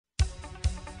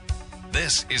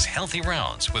This is Healthy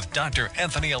Rounds with Dr.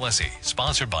 Anthony Alessi,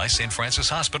 sponsored by St. Francis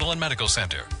Hospital and Medical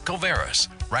Center, Covaris,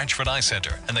 Ranchford Eye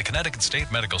Center, and the Connecticut State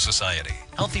Medical Society.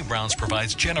 Healthy Rounds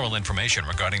provides general information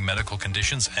regarding medical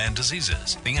conditions and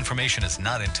diseases. The information is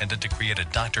not intended to create a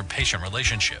doctor-patient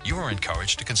relationship. You are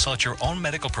encouraged to consult your own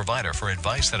medical provider for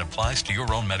advice that applies to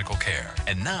your own medical care.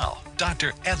 And now,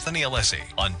 Dr. Anthony Alessi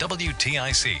on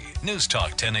WTIC, News Talk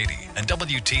 1080, and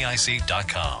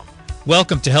WTIC.com.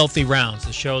 Welcome to Healthy Rounds,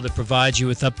 the show that provides you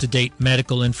with up-to-date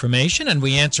medical information, and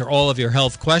we answer all of your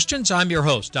health questions. I'm your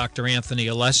host, Dr. Anthony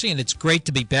Alessi, and it's great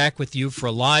to be back with you for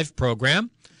a live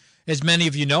program. As many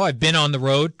of you know, I've been on the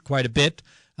road quite a bit,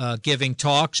 giving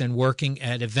talks and working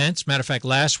at events. Matter of fact,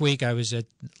 last week I was at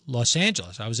Los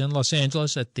Angeles. I was in Los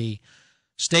Angeles at the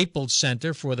Staples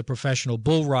Center for the Professional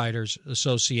Bull Riders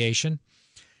Association,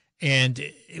 and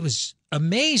it was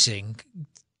amazing.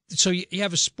 So you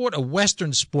have a sport, a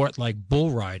Western sport like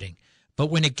bull riding, but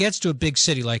when it gets to a big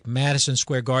city like Madison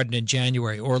Square Garden in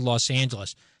January or Los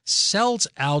Angeles, sells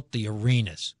out the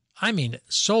arenas. I mean,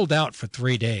 sold out for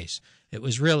 3 days. It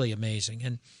was really amazing.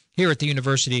 And here at the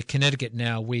University of Connecticut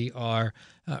now, we are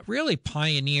really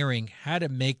pioneering how to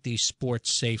make these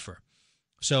sports safer.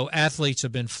 So athletes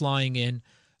have been flying in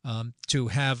to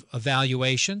have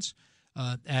evaluations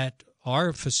at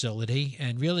our facility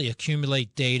and really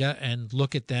accumulate data and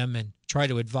look at them and try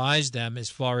to advise them as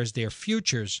far as their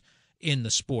futures in the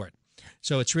sport.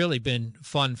 So it's really been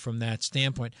fun from that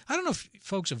standpoint. I don't know if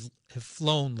folks have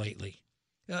flown lately.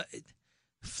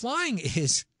 Flying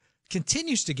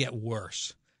continues to get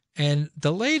worse. And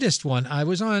the latest one, I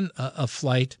was on a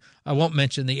flight. I won't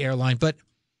mention the airline, but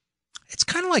it's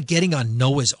kind of like getting on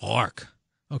Noah's Ark.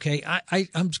 Okay,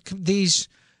 I'm these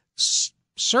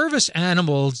service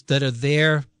animals that are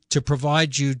there to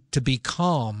provide you to be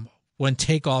calm when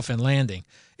takeoff and landing.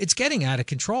 It's getting out of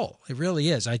control. It really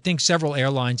is. I think several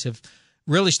airlines have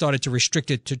really started to restrict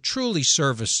it to truly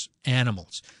service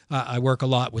animals. I work a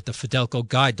lot with the Fidelco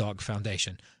Guide Dog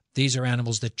Foundation. These are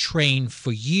animals that train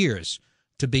for years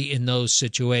to be in those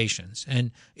situations.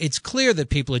 And it's clear that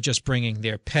people are just bringing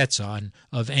their pets on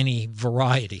of any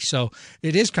variety. So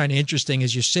it is kind of interesting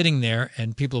as you're sitting there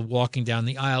and people are walking down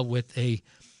the aisle with a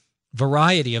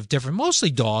variety of different, mostly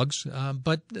dogs,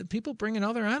 but people bringing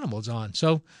other animals on.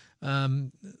 So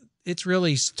it's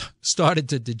really started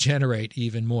to degenerate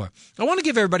even more. I want to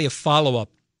give everybody a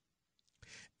follow-up.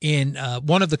 In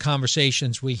one of the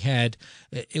conversations we had,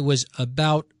 it was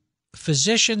about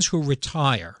physicians who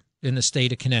retire in the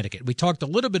state of Connecticut. We talked a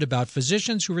little bit about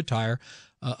physicians who retire.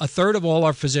 A third of all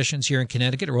our physicians here in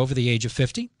Connecticut are over the age of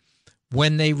 50.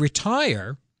 When they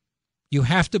retire, you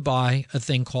have to buy a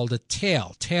thing called a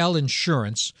tail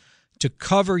insurance to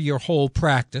cover your whole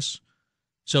practice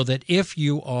so that if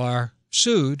you are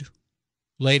sued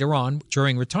later on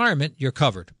during retirement, you're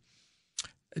covered.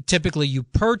 Typically, you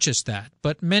purchase that,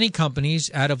 but many companies,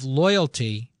 out of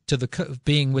loyalty to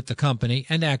being with the company,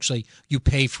 and actually you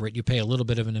pay for it, you pay a little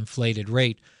bit of an inflated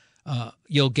rate,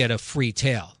 you'll get a free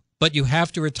tail. But you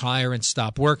have to retire and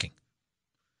stop working.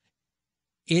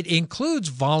 It includes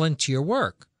volunteer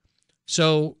work.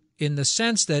 So in the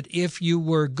sense that if you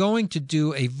were going to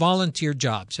do a volunteer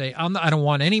job, say, I don't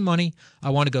want any money, I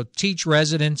want to go teach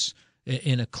residents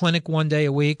in a clinic 1 day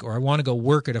a week, or I want to go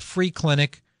work at a free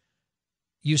clinic,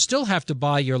 you still have to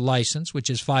buy your license, which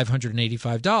is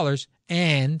 $585,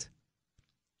 and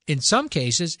in some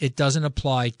cases, it doesn't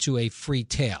apply to a free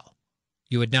tail.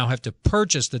 You would now have to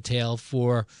purchase the tail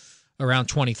for around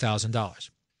 $20,000.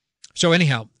 So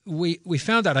anyhow, we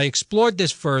found out, I explored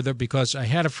this further because I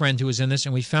had a friend who was in this,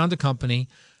 and we found a company,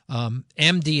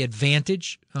 MD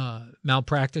Advantage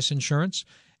Malpractice Insurance,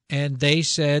 and they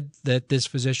said that this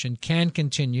physician can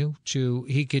continue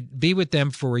he could be with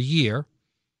them for a year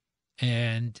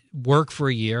and work for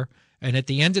a year, and at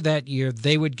the end of that year,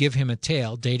 they would give him a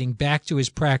tail dating back to his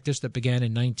practice that began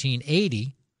in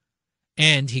 1980,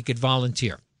 and he could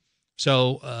volunteer.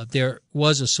 So there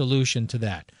was a solution to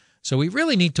that. So we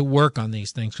really need to work on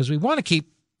these things because we want to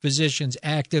keep physicians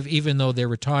active even though they're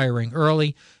retiring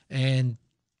early, and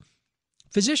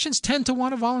physicians tend to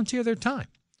want to volunteer their time.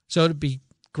 So it'd be a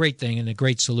great thing and a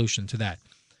great solution to that.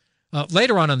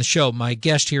 Later on the show, my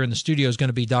guest here in the studio is going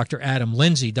to be Dr. Adam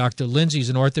Lindsay. Dr. Lindsay is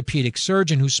an orthopedic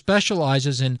surgeon who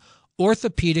specializes in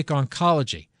orthopedic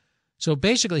oncology. So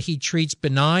basically, he treats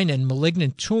benign and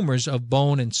malignant tumors of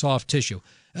bone and soft tissue.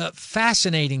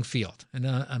 Fascinating field, and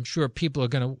I'm sure people are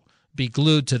going to be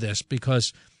glued to this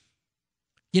because,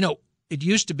 it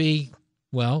used to be,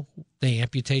 they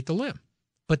amputate the limb.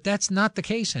 But that's not the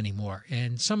case anymore.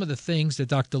 And some of the things that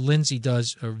Dr. Lindsay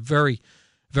does are very,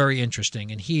 very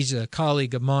interesting. And he's a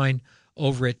colleague of mine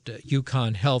over at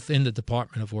UConn Health in the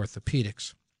Department of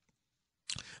Orthopedics.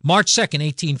 March 2nd,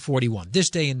 1841, this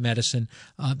day in medicine,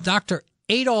 Dr.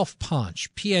 Adolf Pansch,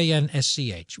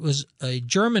 P-A-N-S-C-H, was a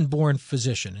German-born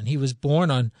physician, and he was born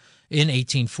in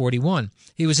 1841.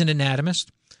 He was an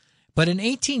anatomist, but in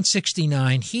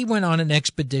 1869, he went on an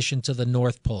expedition to the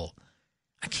North Pole.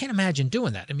 I can't imagine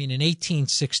doing that. I mean, in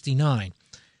 1869.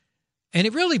 And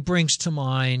it really brings to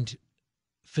mind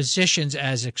physicians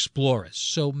as explorers.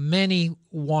 So many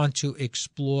want to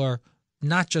explore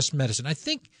not just medicine. I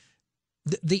think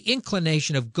the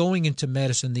inclination of going into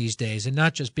medicine these days, and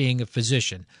not just being a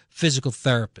physician, physical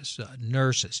therapists,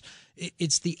 nurses,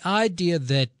 it's the idea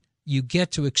that you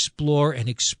get to explore and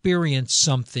experience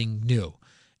something new.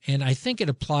 And I think it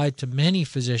applied to many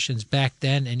physicians back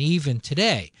then and even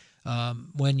today.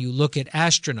 When you look at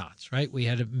astronauts, right? We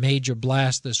had a major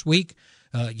blast this week,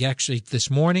 actually this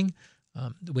morning,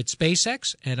 with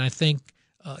SpaceX, and I think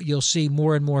you'll see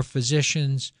more and more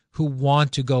physicians who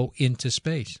want to go into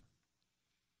space.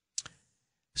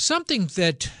 Something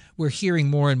that we're hearing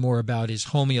more and more about is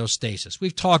homeostasis.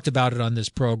 We've talked about it on this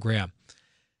program.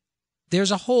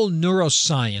 There's a whole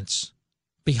neuroscience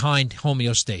behind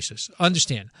homeostasis.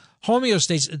 Understand,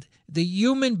 homeostasis, the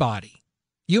human body,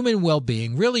 human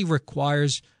well-being really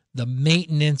requires the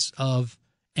maintenance of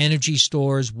energy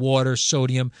stores, water,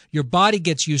 sodium. Your body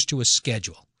gets used to a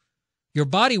schedule. Your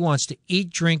body wants to eat,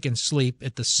 drink, and sleep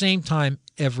at the same time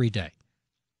every day,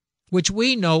 which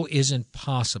we know isn't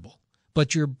possible.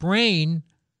 But your brain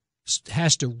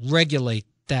has to regulate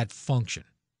that function.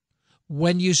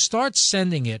 When you start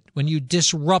sending it, when you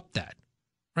disrupt that,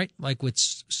 right, like with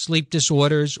sleep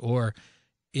disorders, or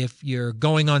if you're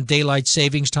going on daylight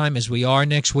savings time, as we are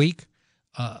next week,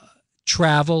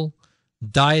 travel,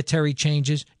 dietary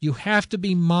changes, you have to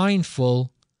be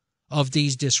mindful of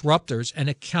these disruptors and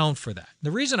account for that.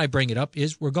 The reason I bring it up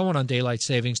is we're going on daylight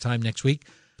savings time next week.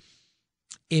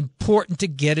 Important to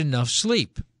get enough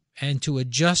sleep and to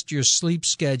adjust your sleep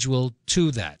schedule to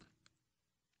that.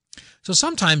 So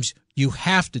sometimes you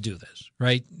have to do this,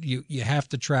 right? You have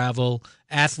to travel.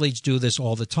 Athletes do this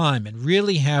all the time and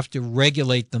really have to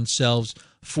regulate themselves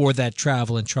for that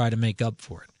travel and try to make up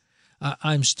for it.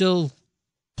 I'm still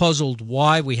puzzled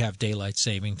why we have daylight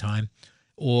saving time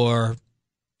or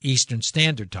Eastern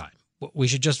Standard Time. We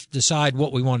should just decide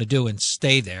what we want to do and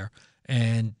stay there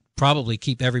and probably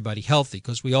keep everybody healthy,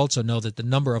 because we also know that the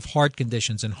number of heart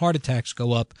conditions and heart attacks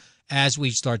go up as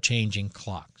we start changing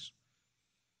clocks.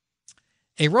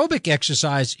 Aerobic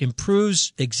exercise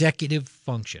improves executive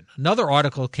function. Another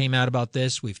article came out about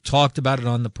this. We've talked about it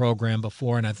on the program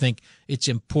before, and I think it's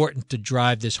important to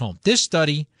drive this home. This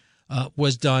study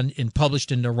was done and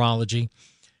published in Neurology.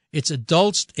 It's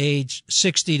adults age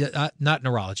 60 to, not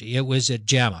Neurology, it was at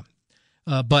JAMA.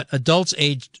 But adults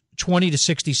aged 20 to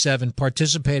 67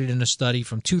 participated in a study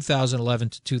from 2011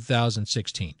 to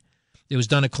 2016. It was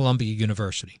done at Columbia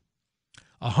University.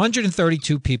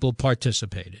 132 people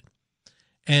participated.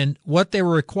 And what they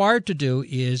were required to do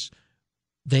is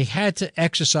they had to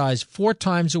exercise 4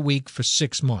 times a week for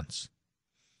 6 months.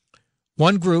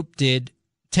 One group did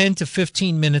 10 to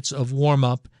 15 minutes of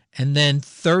warm-up and then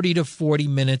 30 to 40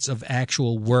 minutes of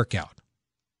actual workout.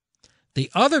 The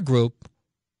other group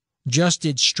just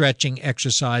did stretching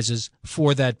exercises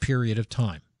for that period of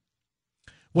time.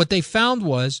 What they found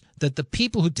was that the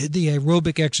people who did the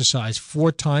aerobic exercise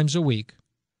 4 times a week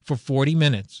for 40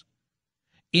 minutes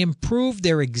improved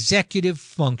their executive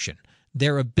function,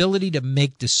 their ability to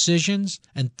make decisions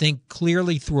and think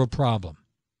clearly through a problem.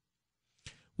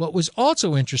 What was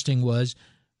also interesting was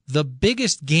the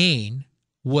biggest gain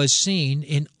was seen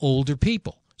in older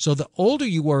people. So the older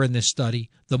you were in this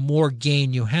study, the more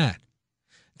gain you had.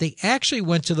 They actually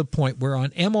went to the point where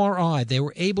on MRI, they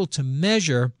were able to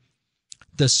measure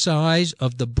the size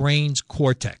of the brain's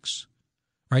cortex,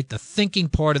 right? The thinking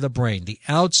part of the brain, the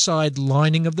outside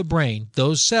lining of the brain,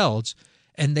 those cells,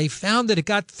 and they found that it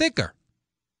got thicker.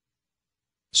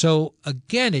 So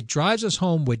again, it drives us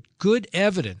home with good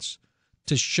evidence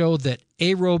to show that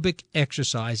aerobic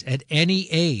exercise at any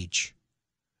age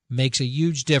makes a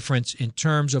huge difference in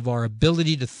terms of our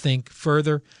ability to think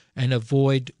further and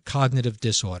avoid cognitive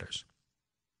disorders.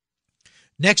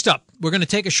 Next up, we're going to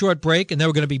take a short break, and then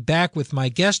we're going to be back with my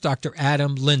guest, Dr.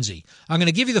 Adam Lindsay. I'm going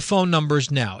to give you the phone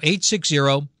numbers now,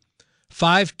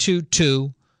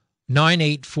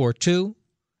 860-522-9842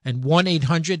 and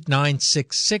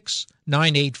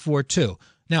 1-800-966-9842.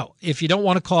 Now, if you don't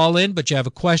want to call in but you have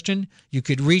a question, you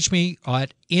could reach me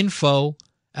at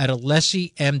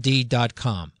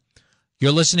info@alessimd.com.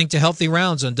 You're listening to Healthy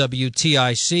Rounds on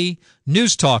WTIC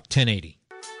News Talk 1080.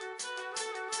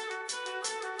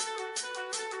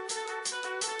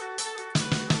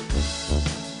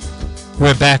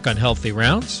 We're back on Healthy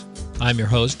Rounds. I'm your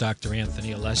host, Dr.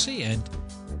 Anthony Alessi, and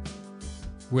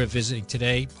we're visiting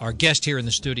today. Our guest here in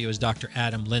the studio is Dr.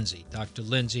 Adam Lindsay. Dr.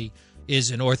 Lindsay is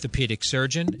an orthopedic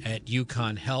surgeon at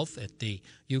UConn Health at the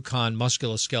UConn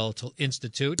Musculoskeletal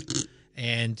Institute,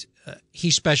 and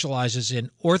he specializes in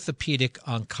orthopedic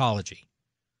oncology.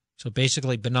 So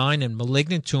basically benign and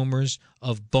malignant tumors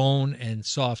of bone and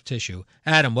soft tissue.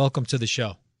 Adam, welcome to the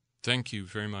show. Thank you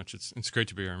very much. It's great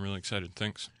to be here. I'm really excited.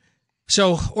 Thanks.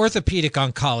 So orthopedic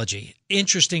oncology,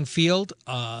 interesting field.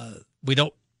 We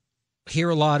don't hear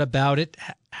a lot about it.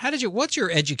 What's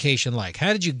your education like?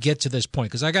 How did you get to this point?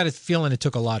 Because I got a feeling it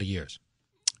took a lot of years.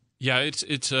 Yeah,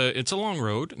 it's a long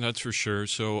road, that's for sure.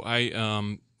 So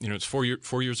it's 4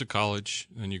 years of college,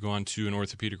 then you go on to an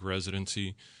orthopedic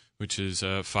residency, which is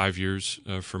 5 years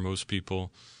for most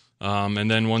people. And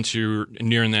then once you're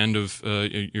nearing the end of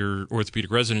your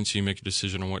orthopedic residency, you make a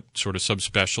decision on what sort of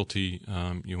subspecialty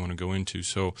you want to go into.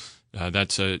 So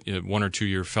that's a 1 or 2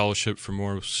 year fellowship for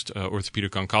most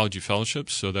orthopedic oncology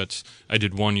fellowships. So I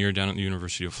did 1 year down at the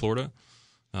University of Florida,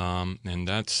 and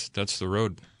that's the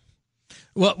road.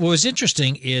 Well, what was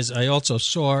interesting is I also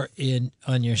saw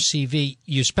on your CV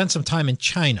you spent some time in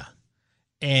China,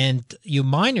 and you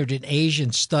minored in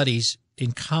Asian studies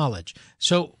in college.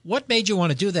 So what made you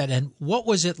want to do that, and what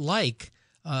was it like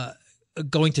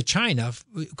going to China?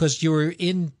 Because you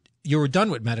were done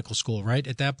with medical school, right,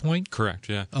 at that point? Correct,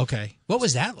 yeah. Okay. What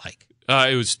was that like?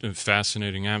 It was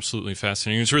fascinating, absolutely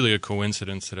fascinating. It was really a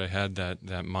coincidence that I had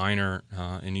that minor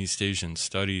in East Asian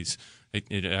studies.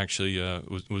 It actually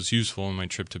was useful on my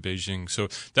trip to Beijing. So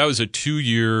that was a 2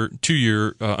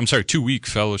 week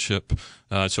fellowship.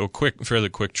 So fairly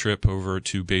quick trip over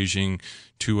to Beijing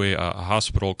to a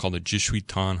hospital called the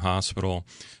Jishuitan Hospital,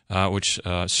 which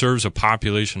serves a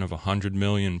population of 100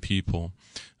 million people.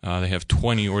 They have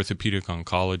 20 orthopedic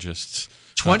oncologists.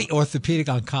 20 orthopedic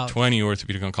oncologists. 20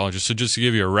 orthopedic oncologists. So just to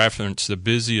give you a reference, the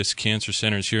busiest cancer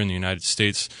centers here in the United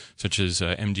States, such as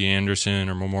MD Anderson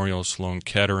or Memorial Sloan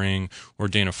Kettering or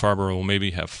Dana-Farber, will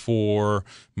maybe have 4,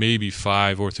 maybe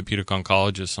 5 orthopedic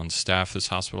oncologists on staff. This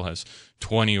hospital has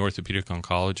 20 orthopedic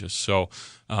oncologists. So,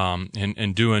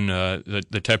 and doing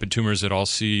the type of tumors that I'll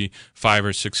see 5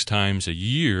 or 6 times a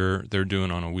year, they're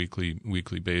doing on a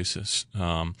weekly basis.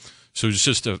 So it's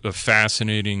just a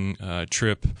fascinating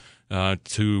trip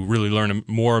to really learn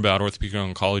more about orthopedic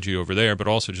oncology over there, but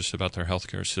also just about their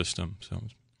healthcare system. So,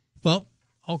 well,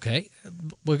 okay,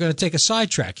 we're going to take a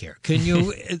sidetrack here. Can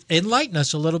you enlighten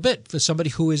us a little bit for somebody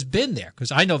who has been there?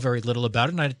 Because I know very little about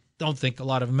it, and I don't think a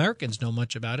lot of Americans know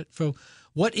much about it. So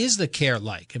what is the care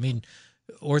like? I mean,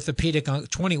 20 orthopedic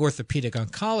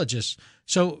oncologists.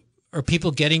 So are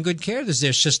people getting good care? Does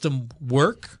their system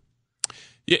work?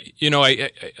 Yeah, I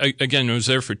again, I was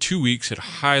there for 2 weeks at a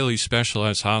highly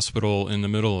specialized hospital in the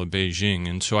middle of Beijing,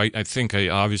 and so I think I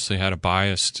obviously had a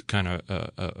biased kind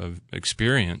of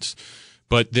experience.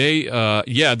 But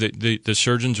the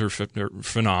surgeons are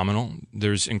phenomenal.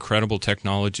 There's incredible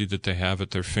technology that they have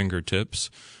at their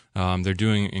fingertips. They're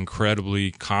doing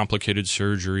incredibly complicated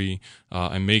surgery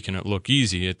and making it look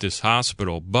easy at this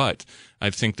hospital. But I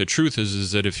think the truth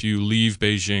is that if you leave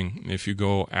Beijing, if you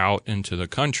go out into the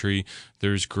country,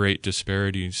 there's great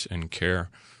disparities in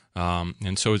care.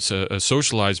 And so it's a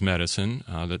socialized medicine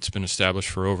that's been established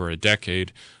for over a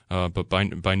decade, but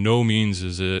by no means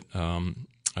is it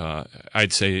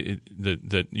I'd say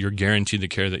that you're guaranteed the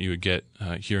care that you would get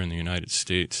here in the United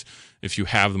States. If you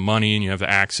have the money and you have the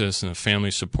access and the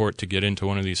family support to get into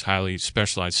one of these highly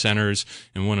specialized centers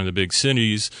in one of the big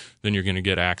cities, then you're going to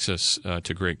get access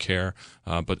to great care.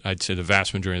 But I'd say the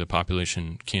vast majority of the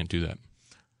population can't do that.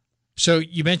 So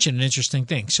you mentioned an interesting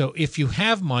thing. So if you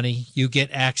have money, you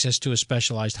get access to a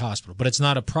specialized hospital, but it's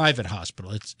not a private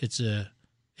hospital.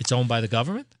 It's owned by the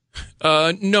government?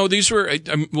 No, this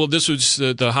was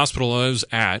the hospital I was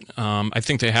at. I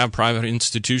think they have private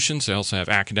institutions. They also have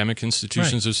academic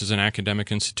institutions. Right. This is an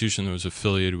academic institution that was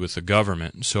affiliated with the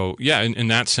government. So, yeah, in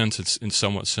that sense, it's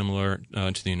somewhat similar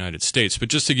to the United States. But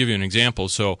just to give you an example,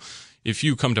 so if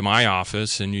you come to my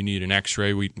office and you need an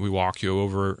X-ray, we walk you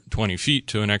over 20 feet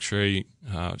to an X-ray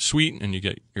suite, and you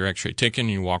get your X-ray taken,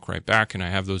 and you walk right back, and I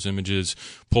have those images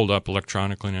pulled up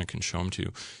electronically, and I can show them to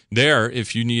you. There,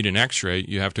 if you need an X-ray,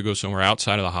 you have to go somewhere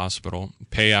outside of the hospital,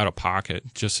 pay out of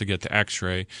pocket just to get the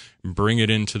X-ray, bring it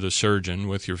into the surgeon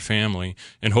with your family,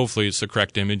 and hopefully it's the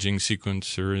correct imaging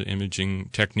sequence or imaging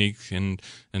technique, and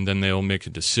then they'll make a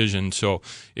decision. So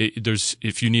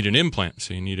if you need an implant,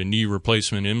 so you need a knee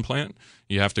replacement implant,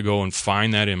 you have to go and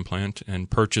find that implant and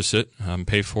purchase it,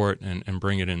 pay for it, and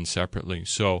bring it in separately.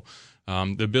 So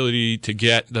the ability to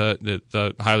get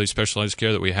the highly specialized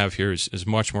care that we have here is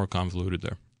much more convoluted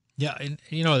there. Yeah, and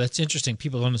that's interesting.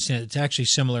 People don't understand. It's actually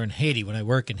similar in Haiti. When I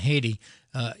work in Haiti,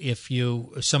 if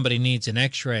somebody needs an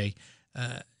X-ray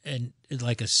and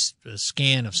like a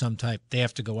scan of some type, they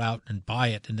have to go out and buy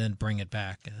it and then bring it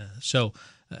back. So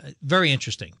very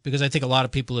interesting, because I think a lot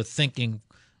of people are thinking,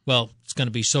 well, it's going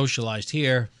to be socialized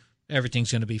here,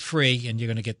 everything's going to be free, and you're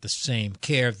going to get the same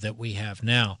care that we have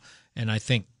now. And I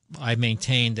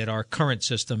maintain that our current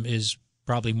system is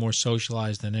probably more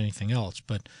socialized than anything else,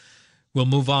 but we'll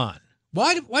move on.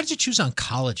 Why did you choose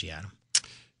oncology, Adam?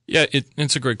 Yeah,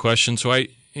 it's a great question. So I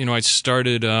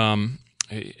started. I'm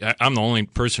the only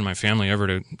person in my family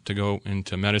ever to go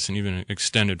into medicine, even an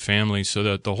extended family. So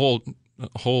that the whole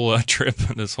trip,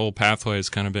 this whole pathway has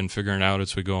kind of been figuring it out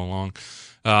as we go along.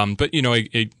 But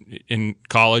in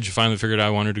college, I finally figured out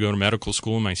I wanted to go to medical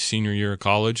school in my senior year of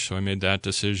college. So I made that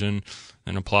decision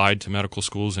and applied to medical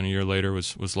schools, and a year later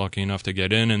was lucky enough to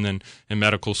get in. And then in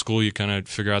medical school, you kind of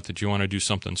figure out that you want to do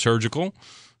something surgical.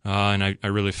 And I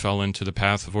really fell into the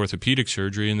path of orthopedic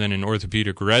surgery. And then in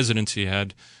orthopedic residency,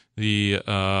 had the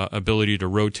ability to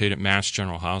rotate at Mass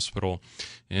General Hospital.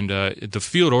 And the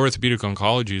field of orthopedic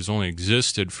oncology has only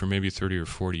existed for maybe 30 or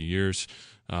 40 years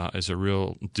as a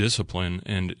real discipline.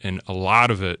 And a lot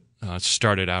of it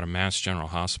started out of Mass General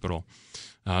Hospital.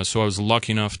 So I was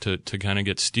lucky enough to kind of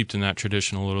get steeped in that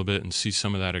tradition a little bit and see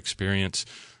some of that experience.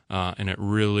 And it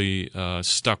really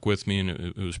stuck with me, and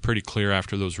it was pretty clear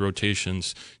after those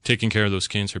rotations, taking care of those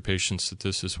cancer patients, that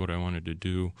this is what I wanted to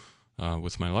do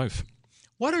with my life.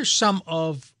 What are some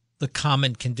of the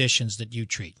common conditions that you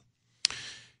treat?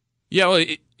 Yeah, well,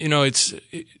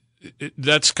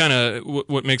 that's kind of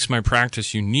what makes my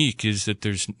practice unique, is that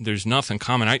there's nothing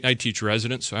common. I teach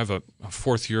residents, so I have a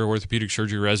fourth-year orthopedic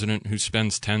surgery resident who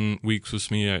spends 10 weeks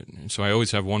with me. So I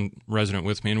always have one resident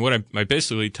with me. And what I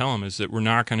basically tell them is that we're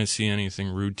not going to see anything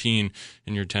routine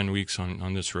in your 10 weeks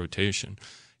on this rotation.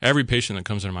 Every patient that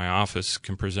comes into my office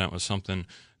can present with something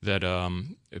that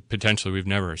potentially we've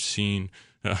never seen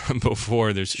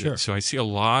before. Sure. So I see a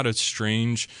lot of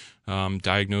strange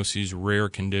diagnoses, rare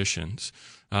conditions.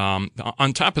 On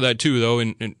top of that, too, though,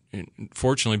 and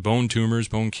fortunately, bone tumors,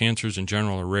 bone cancers in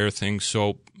general are rare things.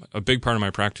 So a big part of my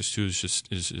practice, too, is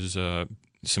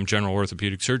some general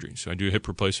orthopedic surgery. So I do hip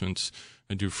replacements,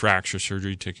 I do fracture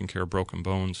surgery, taking care of broken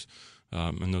bones,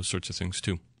 and those sorts of things,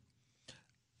 too.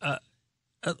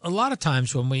 A lot of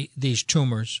times when these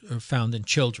tumors are found in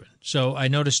children. So I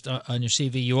noticed on your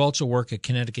CV you also work at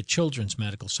Connecticut Children's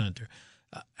Medical Center.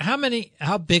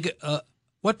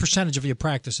 What percentage of your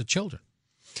practice are children?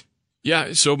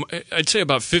 Yeah, so I'd say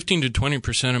about 15 to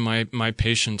 20% of my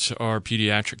patients are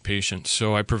pediatric patients.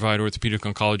 So I provide orthopedic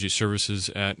oncology services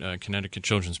at Connecticut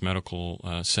Children's Medical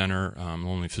Center. I'm the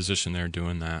only physician there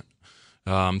doing that.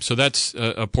 So that's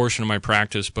a portion of my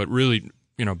practice, but really,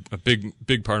 a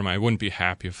big part of I wouldn't be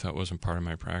happy if that wasn't part of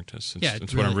my practice.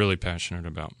 It's what I'm really passionate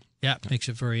about. Yeah, it makes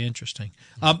it very interesting.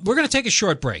 We're going to take a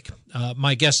short break.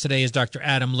 My guest today is Dr.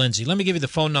 Adam Lindsay. Let me give you the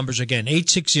phone numbers again,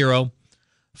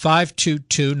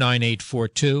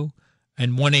 860-522-9842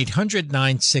 and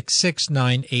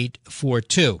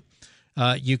 1-800-966-9842.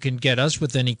 You can get us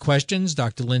with any questions.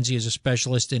 Dr. Lindsay is a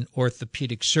specialist in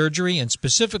orthopedic surgery and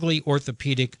specifically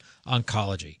orthopedic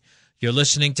oncology. You're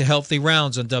listening to Healthy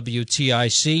Rounds on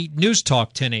WTIC News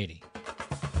Talk 1080.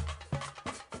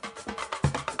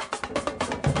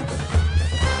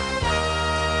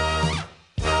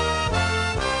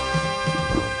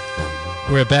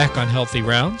 We're back on Healthy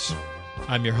Rounds.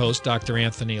 I'm your host, Dr.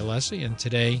 Anthony Alessi, and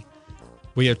today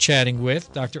we are chatting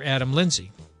with Dr. Adam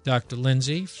Lindsay. Dr.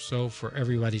 Lindsay, so for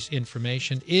everybody's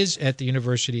information, is at the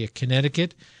University of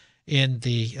Connecticut in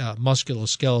the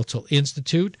Musculoskeletal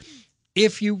Institute.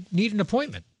 If you need an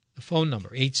appointment, the phone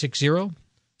number,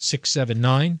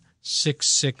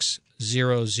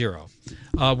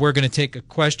 860-679-6600. We're going to take a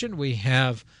question. We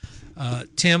have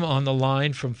Tim on the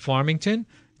line from Farmington.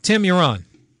 Tim, you're on.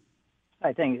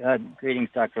 Hi, greetings,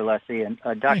 Dr. Alessi and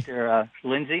Dr.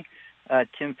 Lindsay.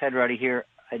 Tim Pedrotti here.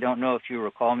 I don't know if you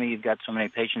recall me. You've got so many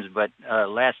patients, but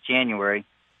last January,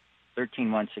 13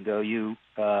 months ago, you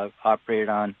operated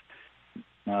on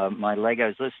my leg. I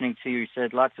was listening to you. You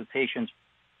said lots of patients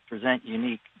present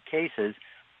unique cases.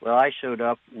 Well, I showed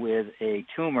up with a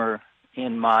tumor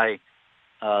in my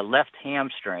left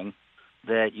hamstring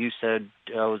that you said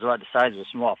was about the size of a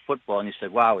small football, and you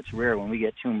said, wow, it's rare when we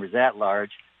get tumors that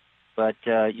large. But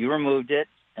you removed it,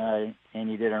 and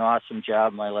you did an awesome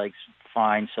job. My leg's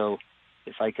fine. So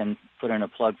if I can put in a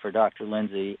plug for Dr.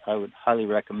 Lindsay, I would highly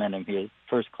recommend him. He's a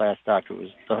first-class doctor.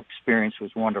 The experience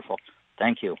was wonderful.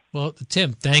 Thank you. Well,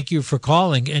 Tim, thank you for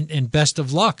calling, and best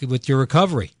of luck with your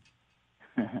recovery.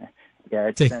 Yeah,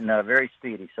 it's been very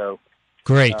speedy. So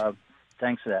great.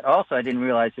 Thanks for that. Also, I didn't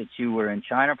realize that you were in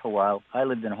China for a while. I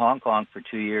lived in Hong Kong for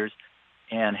 2 years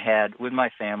and had, with my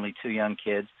family, 2 young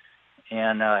kids,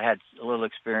 and had a little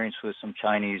experience with some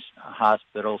Chinese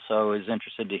hospitals. So I was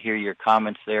interested to hear your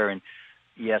comments there. And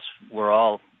yes, we're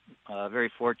all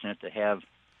very fortunate to have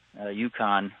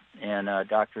UConn and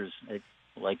doctors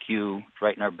like you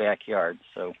right in our backyard.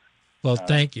 So, well,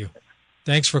 thank you.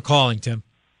 Thanks for calling, Tim.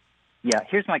 Yeah,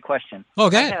 here's my question.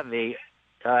 Okay.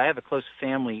 I have a close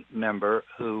family member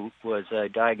who was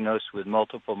diagnosed with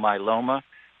multiple myeloma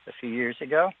a few years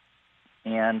ago,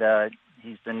 and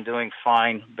he's been doing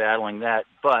fine battling that,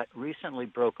 but recently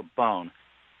broke a bone.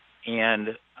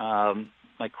 And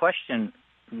my question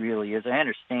really is, I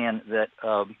understand that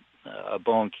a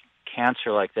bone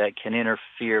cancer like that can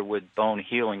interfere with bone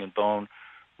healing and bone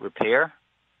repair,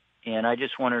 and I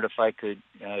just wondered if I could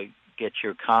get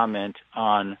your comment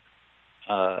on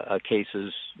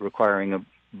cases requiring a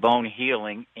bone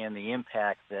healing and the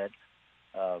impact that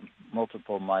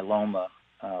multiple myeloma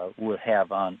would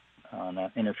have on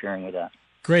interfering with that.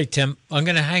 Great, Tim. I'm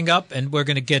going to hang up, and we're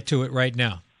going to get to it right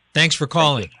now. Thanks for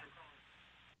calling.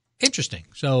 Interesting.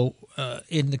 So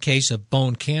in the case of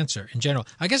bone cancer in general,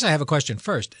 I guess I have a question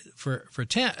first. For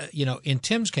Tim, in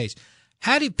Tim's case,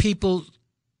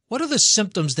 what are the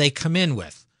symptoms they come in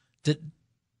with?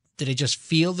 Do they just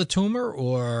feel the tumor,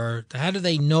 or how do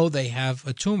they know they have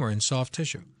a tumor in soft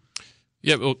tissue?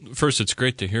 Yeah, well, first, it's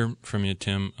great to hear from you,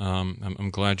 Tim. I'm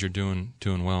glad you're doing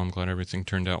well. I'm glad everything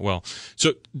turned out well.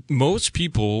 So most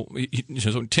people,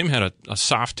 so Tim had a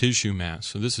soft tissue mass.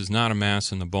 So this is not a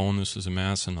mass in the bone. This is a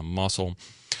mass in the muscle.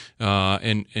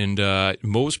 And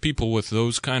most people with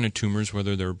those kind of tumors,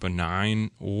 whether they're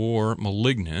benign or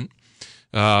malignant,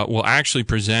 will actually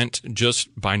present just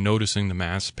by noticing the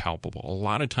mass palpable. A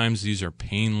lot of times these are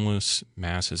painless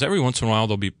masses. Every once in a while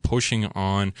they'll be pushing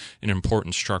on an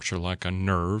important structure like a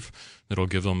nerve that'll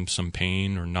give them some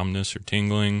pain or numbness or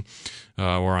tingling,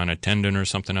 or on a tendon or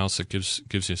something else that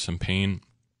gives you some pain.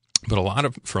 But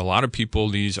for a lot of people,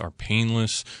 these are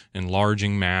painless,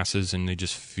 enlarging masses, and they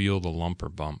just feel the lump or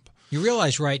bump. You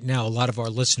realize right now a lot of our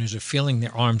listeners are feeling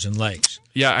their arms and legs.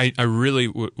 Yeah, I really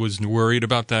was worried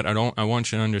about that. I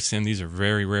want you to understand these are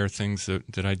very rare things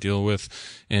that I deal with,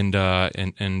 and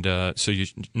so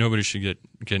nobody should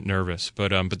get nervous.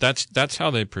 But that's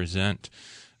how they present.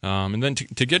 And then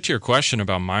to get to your question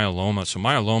about myeloma, so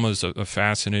myeloma is a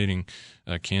fascinating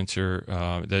cancer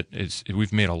that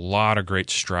we've made a lot of great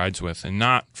strides with, and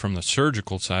not from the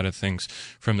surgical side of things,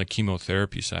 from the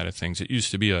chemotherapy side of things. It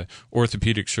used to be a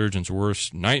orthopedic surgeon's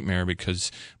worst nightmare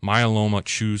because myeloma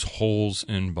chews holes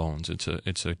in bones.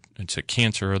 It's a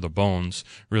cancer of the bones,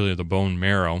 really of the bone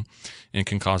marrow, and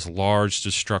can cause large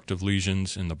destructive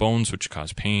lesions in the bones, which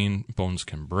cause pain. Bones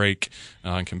can break,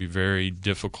 and can be very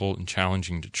difficult and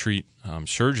challenging to treat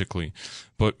surgically.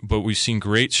 But we've seen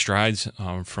great strides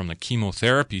from the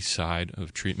chemotherapy side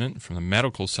of treatment, from the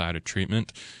medical side of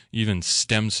treatment, even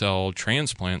stem cell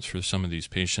transplants for some of these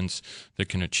patients that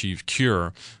can achieve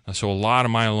cure. So a lot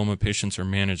of myeloma patients are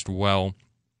managed well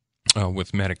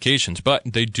with medications, but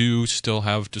they do still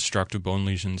have destructive bone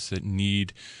lesions that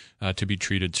need to be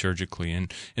treated surgically.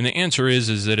 And the answer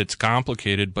is that it's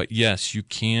complicated, but yes, you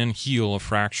can heal a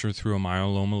fracture through a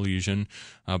myeloma lesion,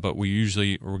 but we're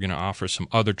going to offer some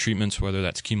other treatments, whether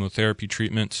that's chemotherapy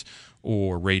treatments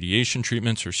or radiation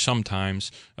treatments, or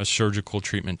sometimes a surgical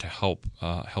treatment to help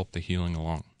the healing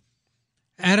along.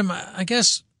 Adam, I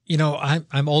guess,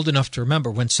 I'm old enough to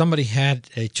remember when somebody had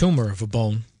a tumor of a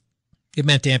bone, it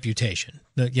meant amputation.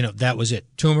 That was it.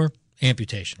 Tumor,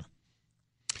 amputation.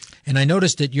 And I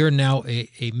noticed that you're now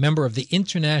a member of the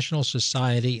International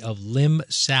Society of Limb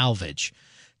Salvage.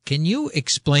 Can you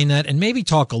explain that and maybe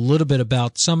talk a little bit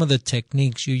about some of the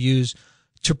techniques you use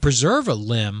to preserve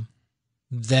a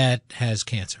that has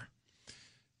cancer?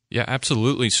 Yeah,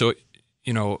 absolutely. So,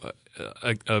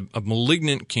 a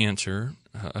malignant cancer,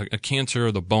 a cancer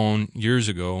of the bone years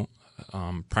ago,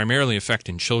 primarily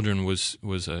affecting children was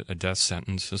a death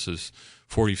sentence. This is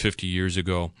 40, 50 years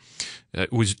ago.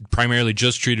 It was primarily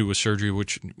just treated with surgery,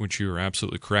 which you are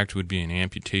absolutely correct, would be an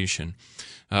amputation.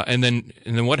 And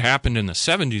then what happened in the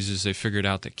 70s is they figured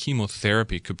out that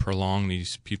chemotherapy could prolong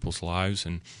these people's lives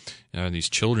and these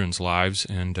children's lives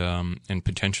and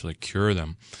potentially cure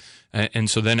them. And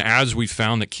so then as we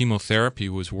found that chemotherapy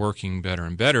was working better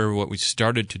and better, what we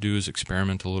started to do is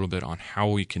experiment a little bit on how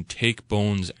we can take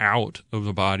bones out of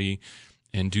the body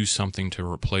and do something to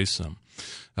replace them,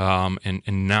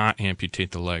 and not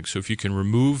amputate the leg. So if you can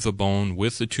remove the bone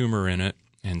with the tumor in it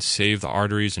and save the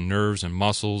arteries and nerves and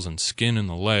muscles and skin in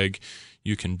the leg,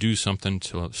 you can do something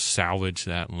to salvage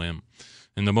that limb.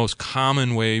 And the most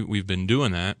common way we've been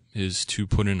doing that is to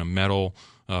put in a metal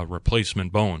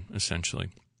replacement bone, essentially.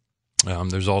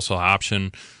 There's also an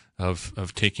option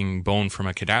of taking bone from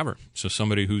a cadaver. So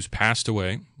somebody who's passed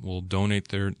away will donate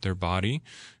their body,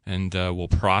 and we'll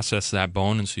process that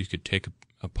bone, and so you could take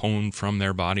a bone from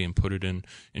their body and put it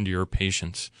into your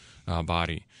patient's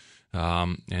body.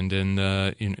 And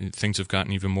then things have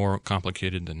gotten even more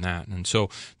complicated than that. And so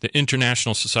the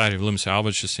International Society of Limb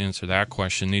Salvage, just to answer that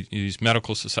question, these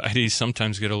medical societies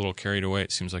sometimes get a little carried away.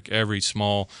 It seems like every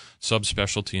small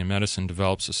subspecialty in medicine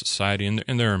develops a society,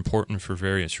 and they're important for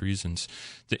various reasons.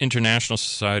 The International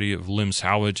Society of Limb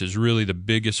Salvage is really the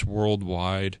biggest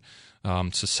worldwide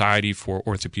society for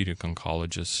orthopedic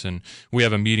oncologists, and we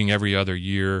have a meeting every other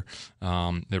year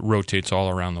that rotates all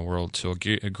around the world. So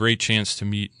a great chance to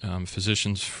meet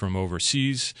physicians from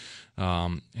overseas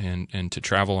and to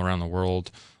travel around the world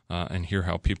and hear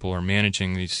how people are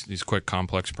managing these quite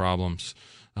complex problems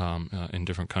in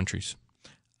different countries.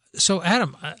 So,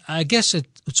 Adam, I guess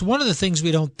it's one of the things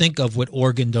we don't think of with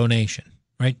organ donation,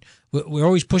 right? We're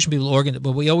always pushing people to organ,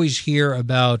 but we always hear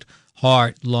about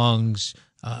heart, lungs,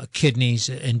 kidneys,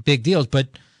 and big deals. But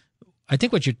I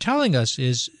think what you're telling us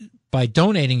is by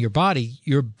donating your body,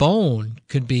 your bone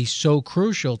could be so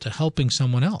crucial to helping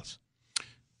someone else.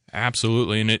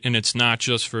 Absolutely, and it's not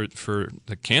just for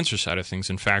the cancer side of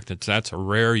things. In fact, that's a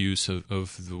rare use of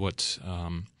what's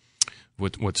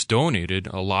donated.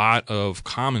 A lot of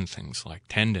common things like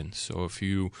tendons. So if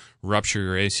you rupture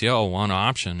your ACL, one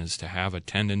option is to have a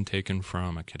tendon taken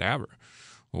from a cadaver,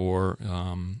 or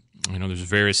there's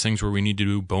various things where we need to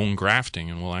do bone grafting,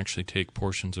 and we'll actually take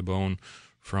portions of bone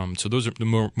from. So those are the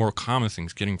more common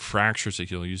things. Getting fractures that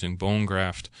heal using bone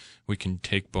graft. We can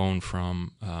take bone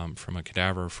from a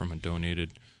cadaver, from a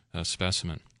donated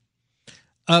specimen.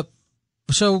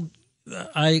 So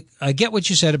I get what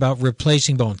you said about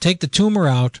replacing bone. Take the tumor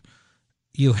out.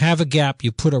 You have a gap.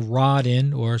 You put a rod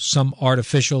in or some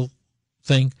artificial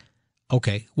thing.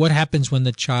 Okay, what happens when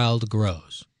the child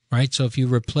grows? Right, so if you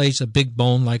replace a big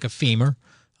bone like a femur,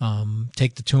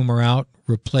 take the tumor out,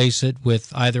 replace it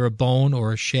with either a bone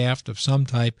or a shaft of some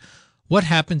type, what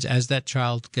happens as that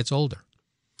child gets older?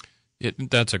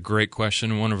 That's a great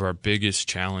question. One of our biggest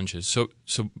challenges. So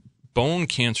bone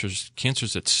cancers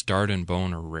that start in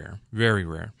bone are rare, very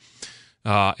rare.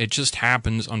 It just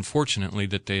happens, unfortunately,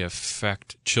 that they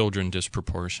affect children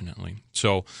disproportionately.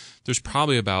 So there's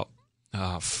probably about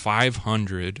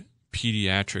 500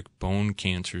 pediatric bone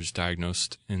cancers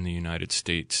diagnosed in the United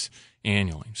States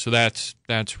annually. So that's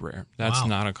rare. That's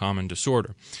not a common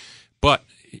disorder. But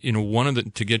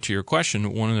to get to your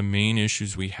question, one of the main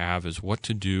issues we have is what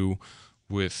to do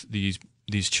with these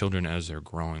children as they're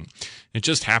growing. It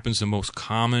just happens the most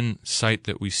common site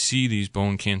that we see these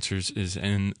bone cancers is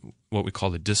in what we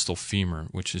call the distal femur,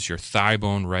 which is your thigh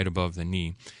bone right above the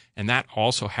knee. And that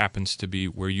also happens to be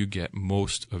where you get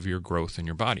most of your growth in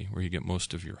your body, where you get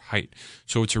most of your height.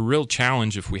 So it's a real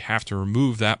challenge if we have to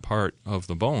remove that part of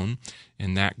the bone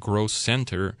and that growth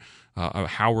center, of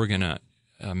how we're going to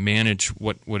manage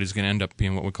what is going to end up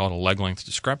being what we call a leg length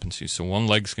discrepancy. So one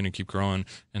leg's going to keep growing,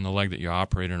 and the leg that you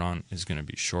operated on is going to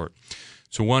be short.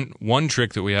 So one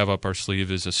trick that we have up our sleeve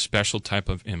is a special type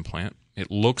of implant. It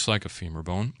looks like a femur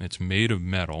bone. It's made of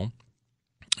metal.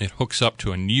 It hooks up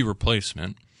to a knee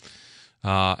replacement.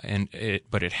 But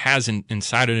it has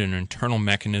inside it an internal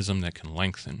mechanism that can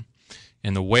lengthen.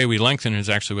 And the way we lengthen is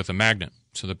actually with a magnet.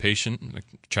 So the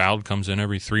child comes in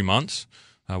every 3 months.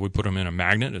 We put them in a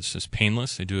magnet. It's just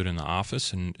painless. They do it in the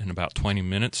office, and in about 20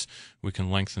 minutes, we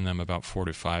can lengthen them about 4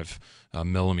 to 5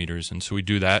 millimeters. And so we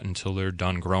do that until they're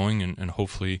done growing, and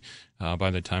hopefully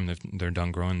by the time they're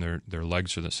done growing, their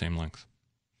legs are the same length.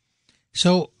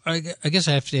 So I guess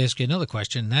I have to ask you another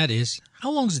question, and that is, how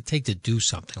long does it take to do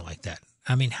something like that?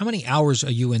 I mean, how many hours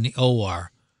are you in the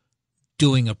OR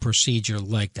doing a procedure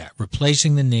like that,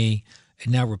 replacing the knee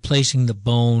and now replacing the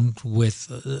bone with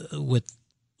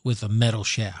a metal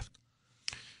shaft?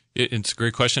 It's a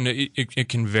great question. It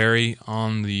can vary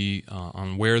on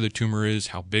on where the tumor is,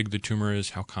 how big the tumor is,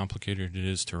 how complicated it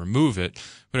is to remove it.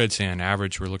 But I'd say on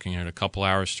average we're looking at a couple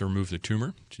hours to remove the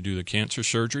tumor, to do the cancer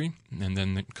surgery, and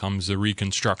then comes the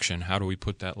reconstruction. How do we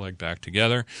put that leg back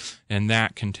together? And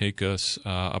that can take us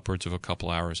upwards of a couple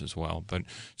hours as well. But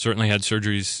certainly had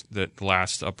surgeries that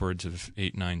last upwards of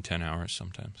 8, 9, 10 hours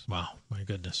sometimes. Wow, my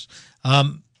goodness.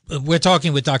 We're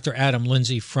talking with Dr. Adam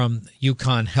Lindsay from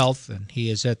UConn Health, and he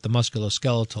is at the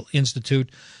Musculoskeletal Institute.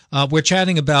 We're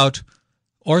chatting about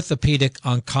orthopedic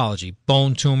oncology,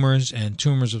 bone tumors and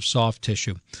tumors of soft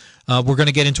tissue. We're going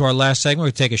to get into our last segment.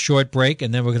 We'll take a short break,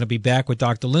 and then we're going to be back with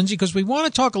Dr. Lindsay because we want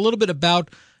to talk a little bit about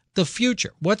the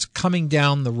future? What's coming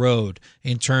down the road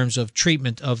in terms of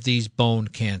treatment of these bone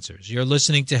cancers? You're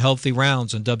listening to Healthy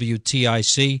Rounds on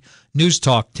WTIC News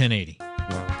Talk 1080.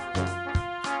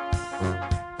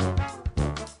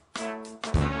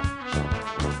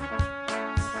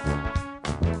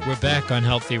 We're back on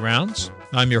Healthy Rounds.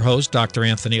 I'm your host, Dr.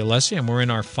 Anthony Alessi, and we're in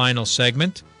our final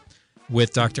segment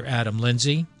with Dr. Adam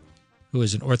Lindsay, who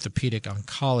is an orthopedic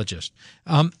oncologist.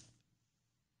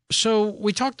 So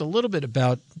we talked a little bit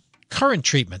about current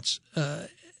treatments,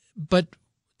 but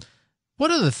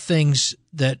what are the things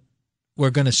that we're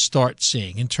going to start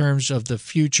seeing in terms of the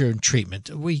future treatment?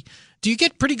 Do you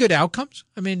get pretty good outcomes?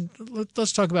 I mean,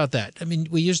 let's talk about that. I mean,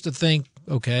 we used to think,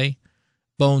 okay,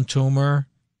 bone tumor,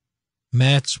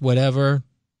 Mets, whatever,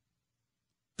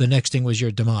 the next thing was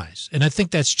your demise. And I think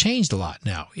that's changed a lot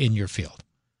now in your field.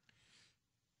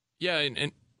 Yeah,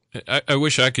 and I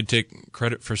wish I could take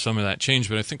credit for some of that change,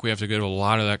 but I think we have to give a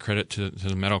lot of that credit to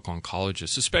the medical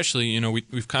oncologists, especially,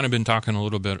 we've kind of been talking a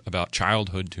little bit about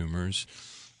childhood tumors,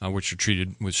 which are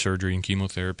treated with surgery and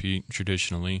chemotherapy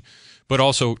traditionally. But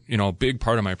also, a big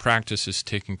part of my practice is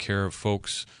taking care of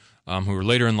folks who are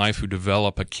later in life who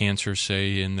develop a cancer,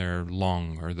 say, in their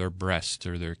lung or their breast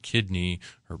or their kidney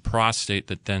or prostate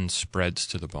that then spreads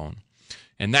to the bone.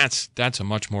 And that's a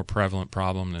much more prevalent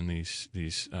problem than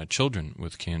these children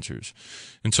with cancers.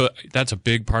 And so that's a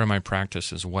big part of my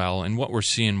practice as well. And what we're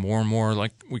seeing more and more,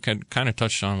 like we kind of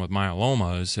touched on with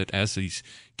myeloma, is that as these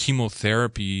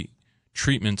chemotherapy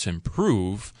treatments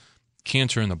improve,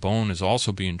 cancer in the bone is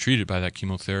also being treated by that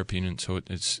chemotherapy. And so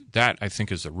that, I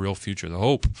think, is the real future. The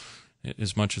hope,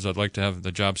 as much as I'd like to have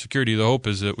the job security, the hope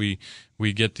is that we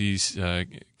get these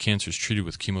cancers treated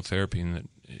with chemotherapy, and that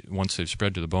once they've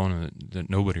spread to the bone, that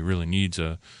nobody really needs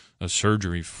a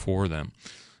surgery for them.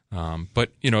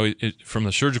 But from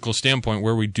the surgical standpoint,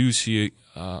 where we do see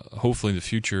hopefully the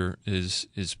future is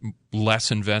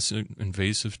less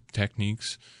invasive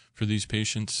techniques for these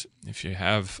patients. If you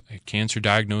have a cancer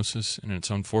diagnosis and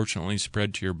it's unfortunately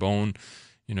spread to your bone,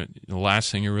 the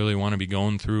last thing you really want to be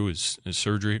going through is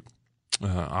surgery,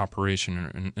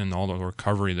 operation, and all the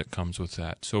recovery that comes with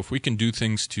that. So if we can do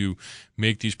things to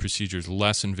make these procedures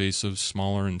less invasive,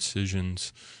 smaller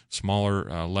incisions, smaller,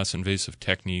 less invasive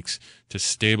techniques to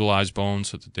stabilize bones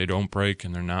so that they don't break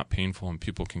and they're not painful and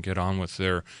people can get on with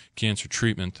their cancer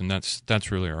treatment, then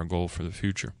that's really our goal for the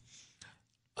future.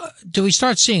 Do we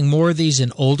start seeing more of these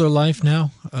in older life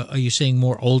now? Are you seeing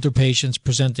more older patients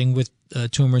presenting with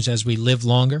tumors as we live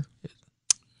longer?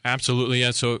 Absolutely,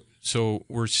 yeah. So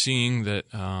we're seeing that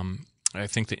I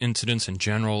think the incidence in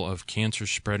general of cancer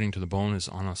spreading to the bone is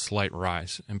on a slight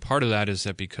rise. And part of that is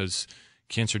that because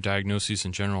cancer diagnoses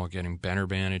in general are getting better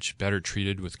managed, better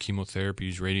treated with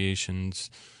chemotherapies,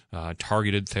 radiations,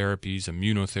 targeted therapies,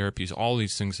 immunotherapies, all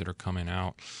these things that are coming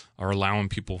out are allowing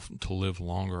people to live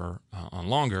longer on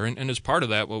longer. And as part of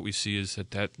that, what we see is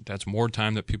that's more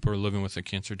time that people are living with a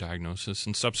cancer diagnosis,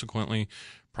 and subsequently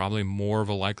probably more of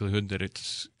a likelihood that it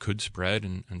could spread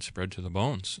and spread to the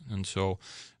bones. And so,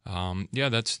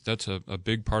 that's a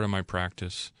big part of my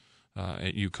practice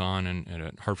at UConn and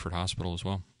at Hartford Hospital as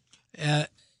well.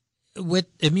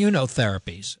 With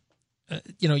immunotherapies,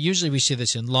 usually we see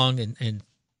this in lung and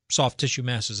soft tissue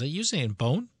masses. Are you usually in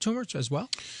bone tumors as well?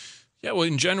 Yeah, well,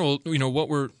 in general, what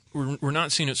we're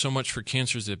not seeing it so much for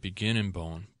cancers that begin in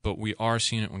bone, but we are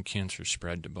seeing it when cancers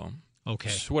spread to bone. Okay.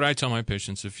 So what I tell my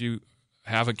patients, if you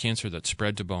have a cancer that's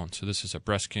spread to bone, so this is a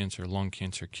breast cancer, lung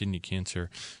cancer, kidney cancer,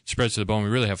 spreads to the bone, we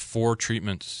really have 4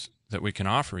 treatments that we can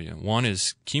offer you. One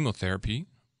is chemotherapy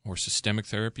or systemic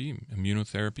therapy,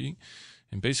 immunotherapy.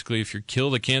 And basically, if you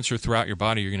kill the cancer throughout your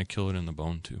body, you're going to kill it in the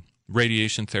bone too.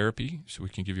 Radiation therapy, so we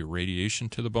can give you radiation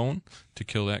to the bone to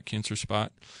kill that cancer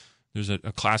spot. There's a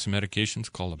class of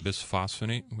medications called a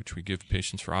bisphosphonate, which we give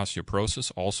patients for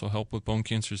osteoporosis, also help with bone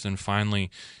cancers. And finally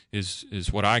is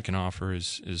what I can offer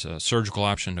is a surgical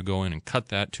option to go in and cut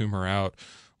that tumor out,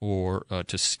 or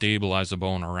to stabilize the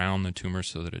bone around the tumor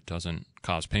so that it doesn't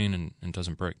cause pain and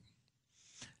doesn't break.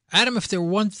 Adam, if there were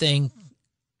one thing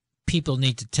people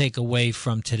need to take away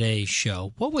from today's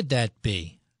show, what would that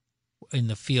be in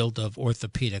the field of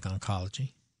orthopedic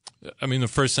oncology? I mean, the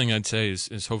first thing I'd say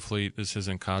is hopefully this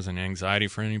isn't causing anxiety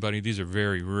for anybody. These are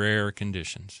very rare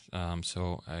conditions,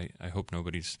 so I hope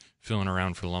nobody's feeling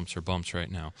around for lumps or bumps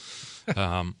right now.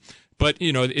 But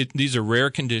these are rare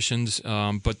conditions.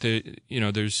 But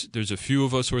there's a few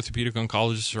of us orthopedic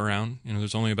oncologists around.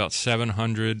 There's only about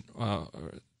 700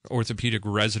 orthopedic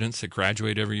residents that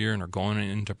graduate every year and are going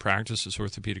into practice as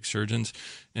orthopedic surgeons.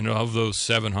 And of those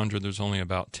 700, there's only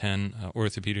about 10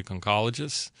 orthopedic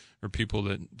oncologists, or people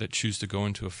that choose to go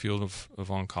into a field of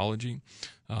oncology.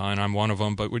 And I'm one of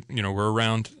them. But we're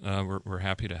around. We're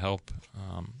happy to help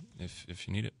if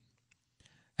you need it.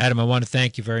 Adam, I want to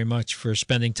thank you very much for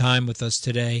spending time with us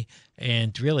today,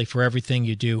 and really for everything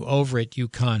you do over at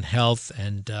UConn Health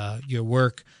and your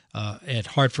work at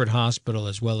Hartford Hospital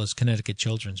as well as Connecticut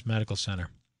Children's Medical Center.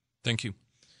 Thank you.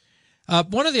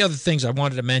 One of the other things I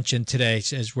wanted to mention today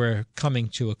as we're coming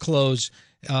to a close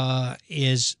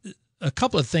is a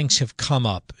couple of things have come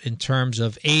up in terms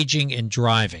of aging and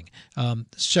driving.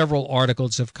 Several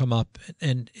articles have come up,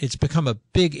 and it's become a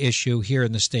big issue here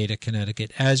in the state of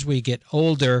Connecticut. As we get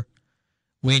older,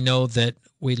 we know that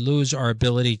we lose our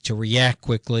ability to react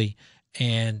quickly,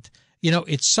 and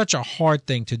it's such a hard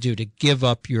thing to do, to give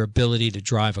up your ability to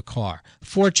drive a car.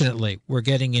 Fortunately, we're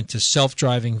getting into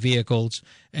self-driving vehicles,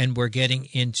 and we're getting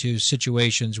into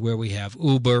situations where we have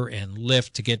Uber and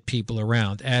Lyft to get people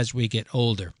around as we get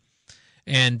older.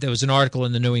 And there was an article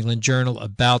in the New England Journal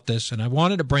about this, and I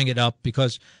wanted to bring it up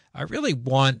because I really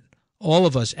want all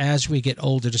of us as we get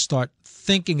older to start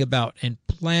thinking about and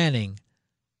planning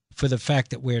for the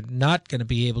fact that we're not going to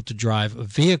be able to drive a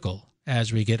vehicle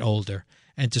as we get older,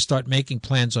 and to start making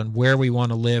plans on where we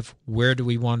want to live, what do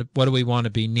we want to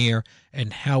be near,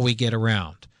 and how we get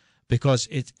around. Because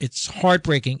it's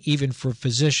heartbreaking even for a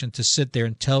physician to sit there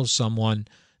and tell someone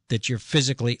that you're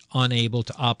physically unable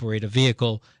to operate a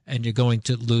vehicle and you're going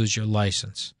to lose your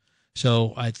license.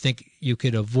 So I think you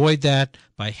could avoid that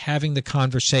by having the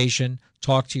conversation,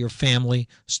 talk to your family,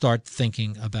 start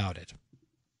thinking about it.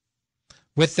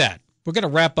 With that, we're going to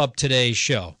wrap up today's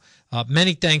show.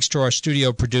 Many thanks to our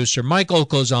studio producer. Mike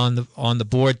Olko's on the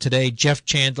board today. Jeff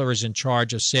Chandler is in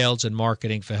charge of sales and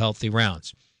marketing for Healthy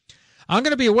Rounds. I'm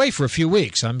going to be away for a few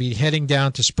weeks. I'm be heading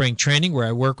down to spring training where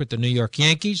I work with the New York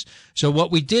Yankees. So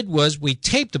what we did was we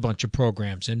taped a bunch of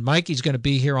programs, and Mikey's going to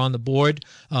be here on the board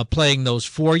playing those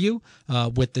for you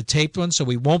with the taped ones. So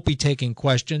we won't be taking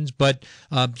questions, but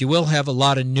you will have a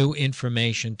lot of new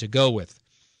information to go with.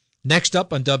 Next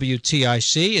up on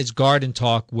WTIC is Garden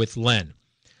Talk with Len.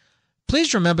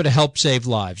 Please remember to help save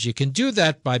lives. You can do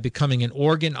that by becoming an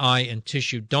organ, eye, and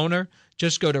tissue donor.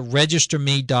 Just go to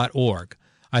registerme.org.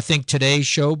 I think today's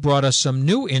show brought us some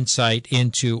new insight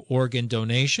into organ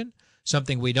donation.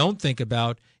 Something we don't think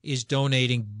about is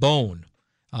donating bone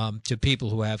to people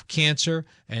who have cancer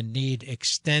and need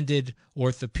extended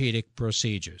orthopedic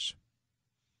procedures.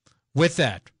 With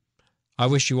that, I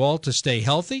wish you all to stay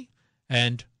healthy,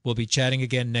 and we'll be chatting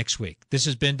again next week. This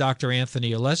has been Dr.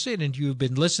 Anthony Alessi, and you've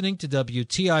been listening to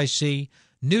WTIC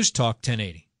News Talk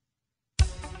 1080.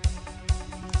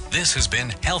 This has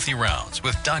been Healthy Rounds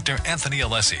with Dr. Anthony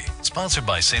Alessi, sponsored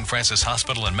by St. Francis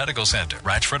Hospital and Medical Center,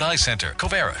 Ratchford Eye Center,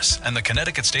 Covaris, and the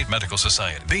Connecticut State Medical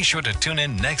Society. Be sure to tune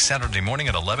in next Saturday morning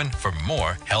at 11 for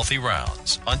more Healthy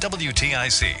Rounds on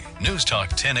WTIC, News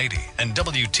Talk 1080, and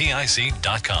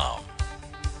WTIC.com.